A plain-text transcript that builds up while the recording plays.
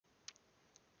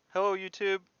Hello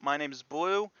YouTube, my name is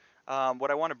Blue. What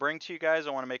I want to bring to you guys, I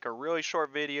want to make a really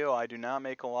short video. I do not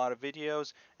make a lot of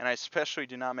videos, and I especially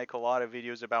do not make a lot of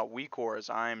videos about WeakAuras.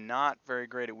 I am not very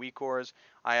great at WeakAuras.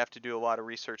 I have to do a lot of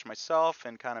research myself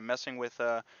and kind of messing with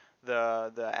the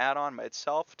add-on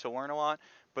itself to learn a lot.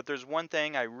 But there's one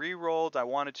thing I re-rolled. I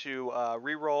wanted to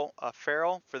re-roll a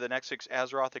Feral for the next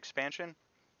Azeroth expansion.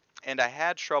 And I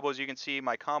had trouble, as you can see,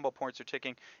 my combo points are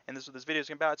ticking, and this video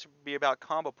is about to be about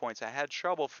combo points. I had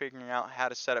trouble figuring out how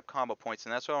to set up combo points,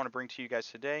 and that's what I want to bring to you guys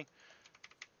today.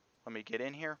 Let me get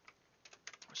in here.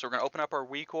 So we're going to open up our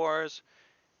WeakAuras.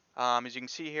 As you can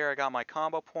see here, I got my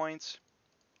combo points,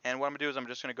 and what I'm going to do is I'm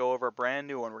just going to go over a brand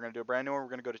new one. We're going to do a brand new one. We're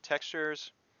going to go to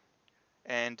textures,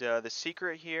 and the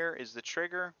secret here is the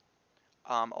trigger.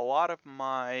 A lot of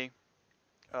my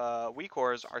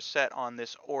WeakAuras are set on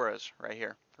this auras right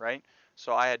here, right?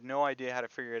 So I had no idea how to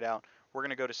figure it out. We're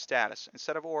going to go to status.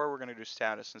 Instead of aura, we're going to do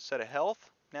status. Instead of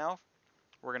health, now,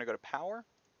 we're going to go to power.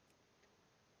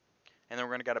 And then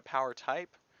we're going to go to power type.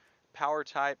 Power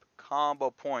type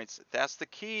combo points. That's the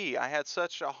key. I had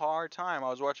such a hard time. I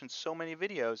was watching so many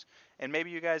videos. And maybe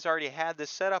you guys already had this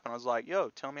set up. And I was like, yo,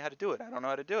 tell me how to do it. I don't know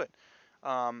how to do it.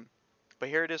 But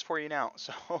here it is for you now.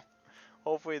 So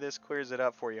hopefully this clears it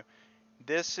up for you.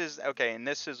 This is, okay, and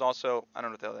this is also, I don't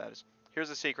know what the hell that is. Here's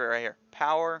the secret right here.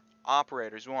 Power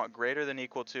operators. We want greater than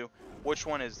equal to. Which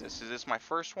one is this? Is this my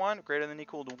first one? Greater than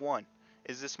equal to 1.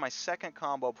 Is this my second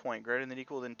combo point? Greater than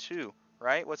equal than 2,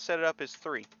 right? Let's set it up as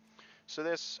 3. So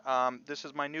this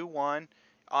is my new one.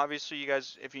 Obviously, you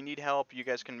guys, if you need help, you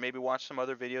guys can maybe watch some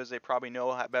other videos. They probably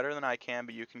know better than I can,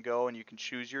 but you can go and you can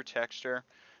choose your texture.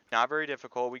 Not very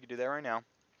difficult. We can do that right now.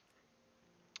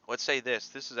 Let's say this.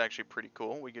 This is actually pretty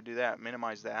cool. We could do that.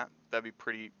 Minimize that. That'd be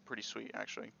pretty sweet,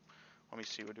 actually. Let me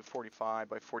see. We'll do 45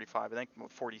 by 45. I think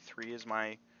 43 is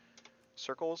my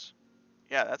circles.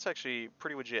 Yeah, that's actually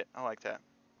pretty legit. I like that.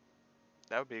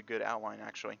 That would be a good outline,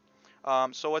 actually.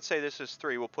 So let's say this is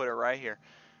 3. We'll put it right here.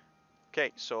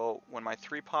 Okay, so when my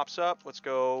 3 pops up, let's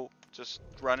go just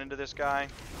run into this guy.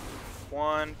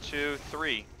 1, 2,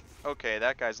 3. Okay,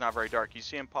 that guy's not very dark. You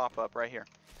see him pop up right here.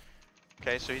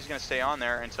 Okay, so he's going to stay on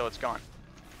there until it's gone.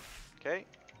 Okay,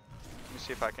 let me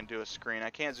see if I can do a screen.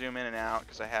 I can't zoom in and out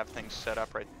because I have things set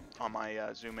up right on my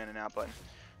zoom in and out button.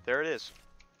 There it is.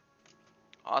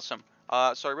 Awesome.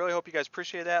 So I really hope you guys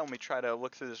appreciate that. Let me try to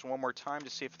look through this one more time to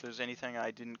see if there's anything I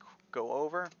didn't go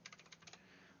over.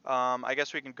 I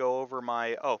guess we can go over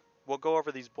my, we'll go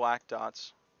over these black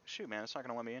dots. Shoot, man, it's not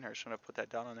going to let me in here. I shouldn't have put that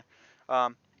dot on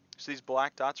there. So these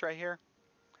black dots right here,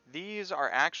 these are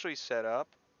actually set up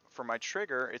for my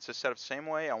trigger. It's a set up the same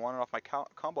way. I want it off my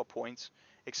combo points,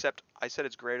 except I said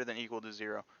it's greater than equal to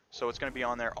 0. So it's going to be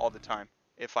on there all the time.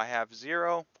 If I have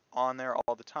 0 on there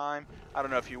all the time, I don't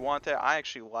know if you want that. I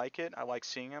actually like it. I like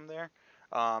seeing them there.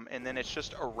 And then it's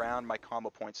just around my combo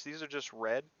points. These are just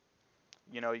red.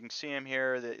 You know, you can see them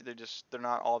here. They're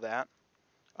not all that.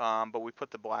 But we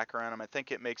put the black around them. I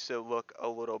think it makes it look a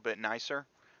little bit nicer.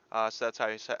 So that's how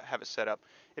I have it set up.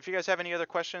 If you guys have any other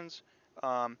questions,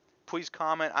 please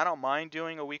comment. I don't mind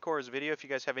doing a WeakAuras video if you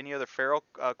guys have any other Feral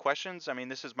questions. I mean,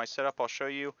 this is my setup. I'll show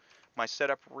you my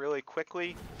setup really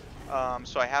quickly.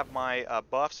 So I have my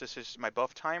buffs. This is my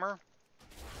buff timer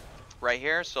right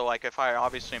here. So like if I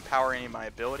obviously empower any of my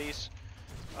abilities,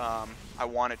 I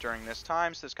want it during this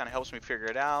time. So this kind of helps me figure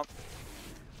it out.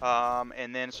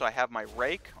 And then so I have my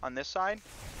rake on this side.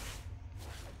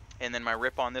 And then my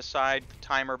rip on this side. The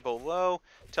timer below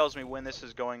tells me when this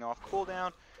is going off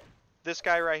cooldown. This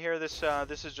guy right here, this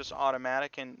is just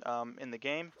automatic in the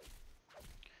game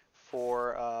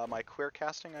for my clear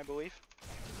casting, I believe.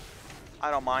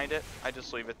 I don't mind it. I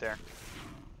just leave it there.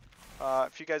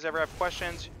 If you guys ever have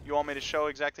questions, you want me to show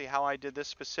exactly how I did this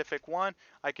specific one,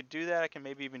 I could do that. I can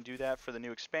maybe even do that for the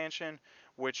new expansion,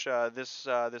 which this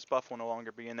buff will no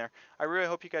longer be in there. I really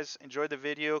hope you guys enjoyed the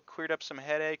video, cleared up some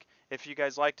headache. If you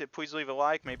guys liked it, please leave a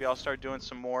like. Maybe I'll start doing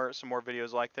some more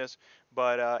videos like this.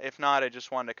 But if not, I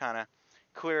just wanted to kind of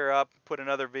clear up, put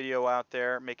another video out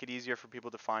there, make it easier for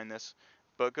people to find this.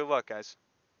 But good luck, guys.